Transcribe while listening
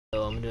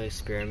So I'm gonna do an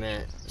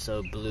experiment.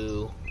 So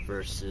blue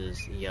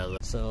versus yellow.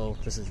 So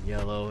this is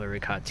yellow. I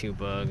already caught 2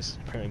 bugs.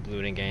 Apparently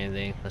blue didn't get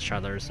anything. Let's try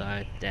the other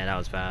side. Damn, that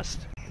was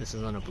fast. This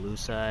is on the blue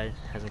side.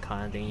 Hasn't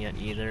caught anything yet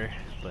either.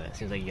 But it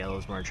seems like yellow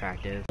is more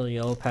attractive. So the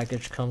yellow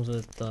package comes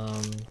with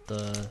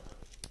the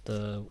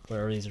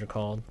whatever these are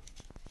called,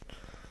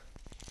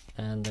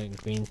 and the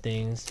green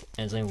things.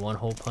 And it's only 1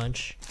 hole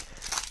punch.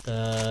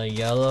 The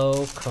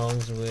yellow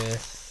comes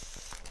with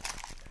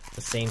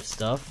the same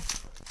stuff.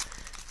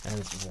 And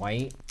it's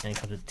white, and it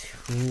comes with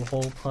 2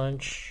 hole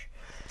punch,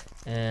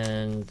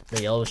 and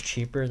the yellow is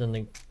cheaper than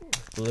the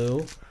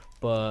blue,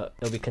 but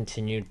it'll be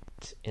continued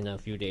in a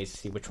few days to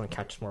see which one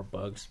catches more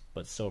bugs,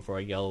 but so far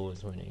yellow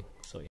is winning. So